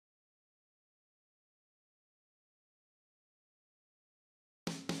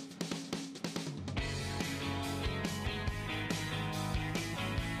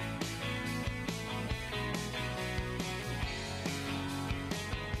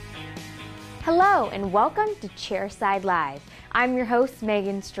Hello and welcome to Chairside Live. I'm your host,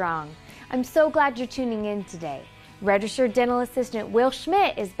 Megan Strong. I'm so glad you're tuning in today. Registered Dental Assistant Will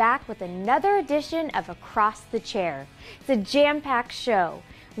Schmidt is back with another edition of Across the Chair. It's a jam-packed show.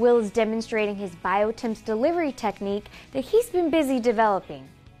 Will is demonstrating his BioTemps delivery technique that he's been busy developing.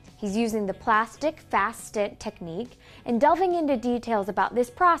 He's using the plastic fast stent technique and delving into details about this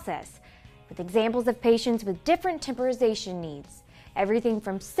process with examples of patients with different temporization needs. Everything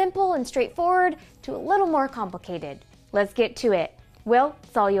from simple and straightforward to a little more complicated. Let's get to it. Will,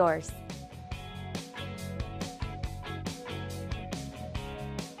 it's all yours.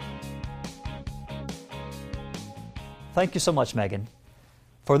 Thank you so much, Megan.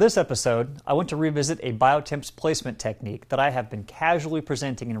 For this episode, I want to revisit a BioTemps placement technique that I have been casually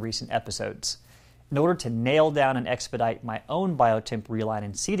presenting in recent episodes. In order to nail down and expedite my own BioTemp reline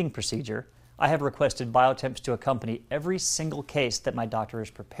and seating procedure, I have requested BioTemps to accompany every single case that my doctor is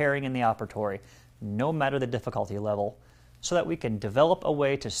preparing in the operatory, no matter the difficulty level, so that we can develop a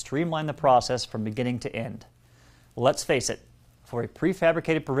way to streamline the process from beginning to end. Let's face it, for a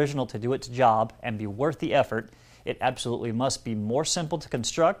prefabricated provisional to do its job and be worth the effort, it absolutely must be more simple to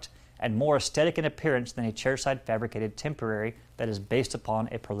construct and more aesthetic in appearance than a chairside fabricated temporary that is based upon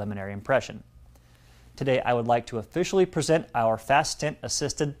a preliminary impression. Today, I would like to officially present our fast stent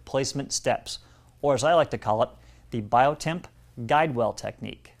assisted placement steps, or as I like to call it, the BioTemp guidewell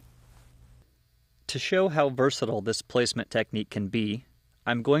technique. To show how versatile this placement technique can be,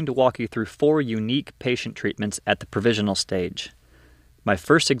 I'm going to walk you through 4 unique patient treatments at the provisional stage. My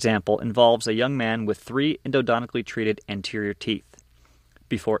first example involves a young man with 3 endodontically treated anterior teeth.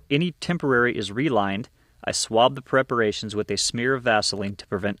 Before any temporary is relined, I swab the preparations with a smear of Vaseline to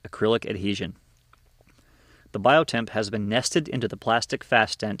prevent acrylic adhesion. The BioTemp has been nested into the plastic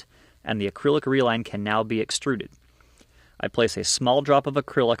fast stent, and the acrylic reline can now be extruded. I place a small drop of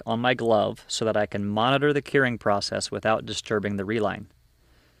acrylic on my glove so that I can monitor the curing process without disturbing the reline.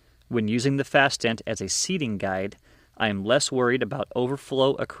 When using the fast stent as a seating guide, I am less worried about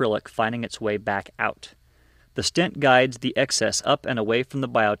overflow acrylic finding its way back out. The stent guides the excess up and away from the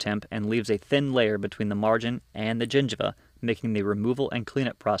BioTemp and leaves a thin layer between the margin and the gingiva, making the removal and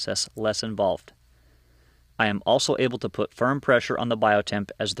cleanup process less involved. I am also able to put firm pressure on the BioTemp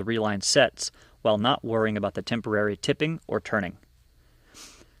as the reline sets while not worrying about the temporary tipping or turning.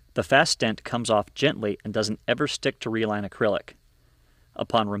 The fast stent comes off gently and doesn't ever stick to reline acrylic.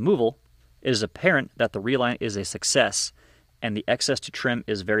 Upon removal, it is apparent that the reline is a success and the excess to trim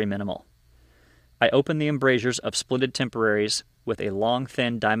is very minimal. I open the embrasures of splinted temporaries with a long,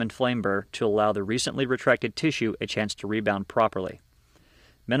 thin diamond flame burr to allow the recently retracted tissue a chance to rebound properly.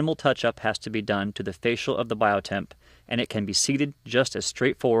 Minimal touch-up has to be done to the facial of the BioTemp, and it can be seated just as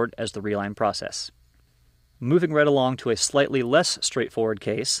straightforward as the reline process. Moving right along to a slightly less straightforward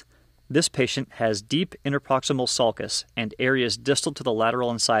case, this patient has deep interproximal sulcus and areas distal to the lateral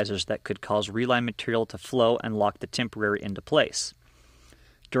incisors that could cause reline material to flow and lock the temporary into place.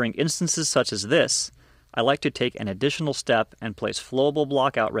 During instances such as this, I like to take an additional step and place flowable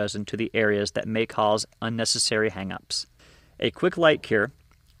blockout resin to the areas that may cause unnecessary hang-ups. A quick light cure,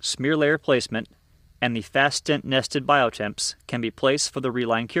 smear layer placement, and the fast stent nested BioTemps can be placed for the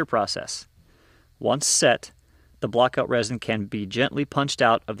reline cure process. Once set, the blockout resin can be gently punched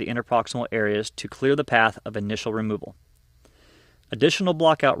out of the interproximal areas to clear the path of initial removal. Additional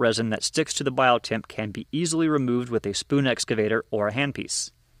blockout resin that sticks to the BioTemp can be easily removed with a spoon excavator or a handpiece.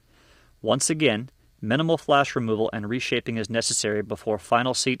 Once again, minimal flash removal and reshaping is necessary before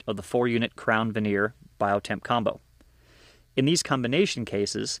final seat of the 4-unit crown veneer BioTemp combo. In these combination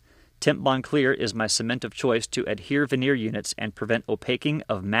cases, Temp Bond Clear is my cement of choice to adhere veneer units and prevent opaquing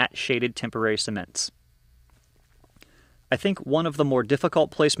of matte shaded temporary cements. I think one of the more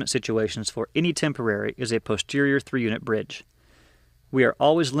difficult placement situations for any temporary is a posterior 3-unit bridge. We are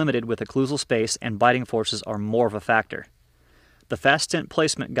always limited with occlusal space and biting forces are more of a factor. The fast stent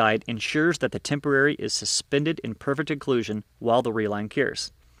placement guide ensures that the temporary is suspended in perfect occlusion while the reline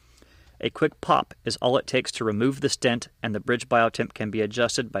cures. A quick pop is all it takes to remove the stent, and the bridge BioTemp can be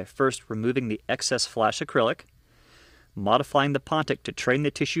adjusted by first removing the excess flash acrylic, modifying the pontic to train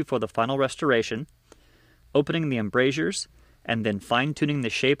the tissue for the final restoration, opening the embrasures, and then fine-tuning the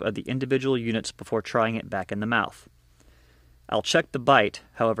shape of the individual units before trying it back in the mouth. I'll check the bite,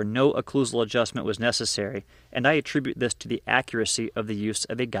 however no occlusal adjustment was necessary, and I attribute this to the accuracy of the use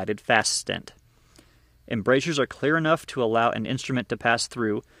of a guided fast stent. Embrasures are clear enough to allow an instrument to pass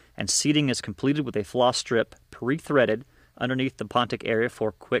through, and seating is completed with a floss strip pre-threaded underneath the pontic area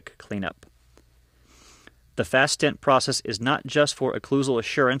for quick cleanup. The fast stent process is not just for occlusal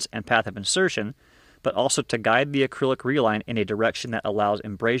assurance and path of insertion, but also to guide the acrylic reline in a direction that allows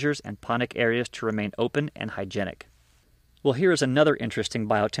embrasures and ponic areas to remain open and hygienic. Well, here is another interesting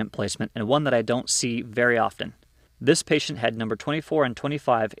BioTemp placement, and one that I don't see very often. This patient had number 24 and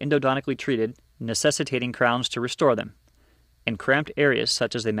 25 endodontically treated, necessitating crowns to restore them. In cramped areas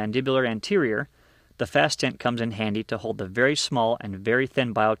such as the mandibular anterior, the fast stent comes in handy to hold the very small and very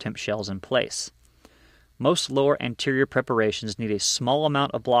thin BioTemp shells in place. Most lower anterior preparations need a small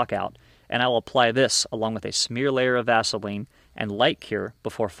amount of blockout, and I will apply this along with a smear layer of Vaseline and light cure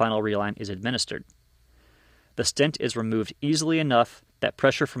before final reline is administered. The stent is removed easily enough that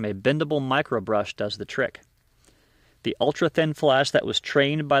pressure from a bendable microbrush does the trick. The ultra-thin flash that was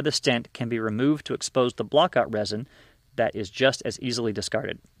trained by the stent can be removed to expose the blockout resin that is just as easily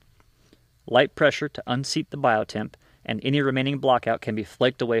discarded. Light pressure to unseat the BioTemp, and any remaining blockout can be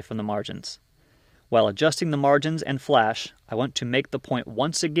flaked away from the margins. While adjusting the margins and flash, I want to make the point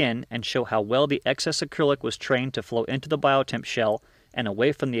once again and show how well the excess acrylic was trained to flow into the BioTemp shell and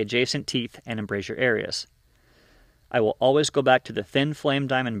away from the adjacent teeth and embrasure areas. I will always go back to the thin flame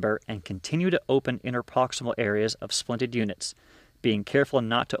diamond burr and continue to open interproximal areas of splinted units, being careful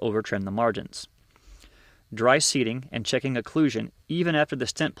not to overtrim the margins. Dry seating and checking occlusion even after the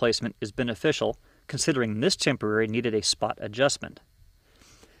stent placement is beneficial, considering this temporary needed a spot adjustment.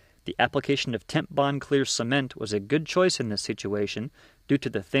 The application of Temp Bond Clear cement was a good choice in this situation due to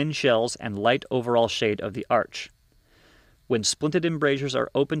the thin shells and light overall shade of the arch. When splinted embrasures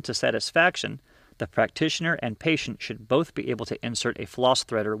are opened to satisfaction, the practitioner and patient should both be able to insert a floss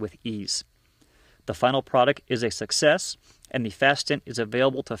threader with ease. The final product is a success, and the fast stent is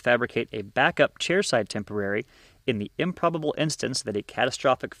available to fabricate a backup chairside temporary in the improbable instance that a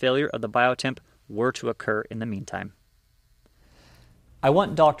catastrophic failure of the BioTemp were to occur in the meantime. I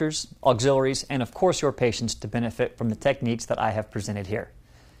want doctors, auxiliaries, and of course your patients to benefit from the techniques that I have presented here.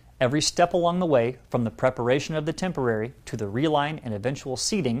 Every step along the way, from the preparation of the temporary to the reline and eventual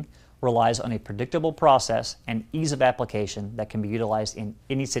seating, relies on a predictable process and ease of application that can be utilized in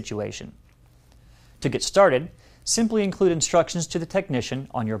any situation. To get started, simply include instructions to the technician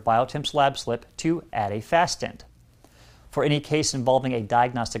on your BioTemps lab slip to add a fast stent. For any case involving a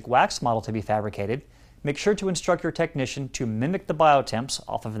diagnostic wax model to be fabricated, make sure to instruct your technician to mimic the BioTemps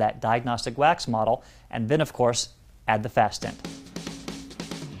off of that diagnostic wax model, and then, of course, add the fast stent.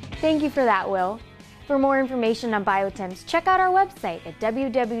 Thank you for that, Will. For more information on BioTemps, check out our website at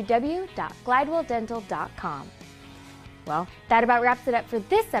www.glidewelldental.com. Well, that about wraps it up for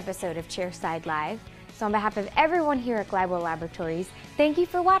this episode of Chairside Live. So on behalf of everyone here at Glidewell Laboratories, thank you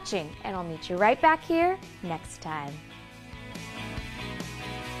for watching, and I'll meet you right back here next time.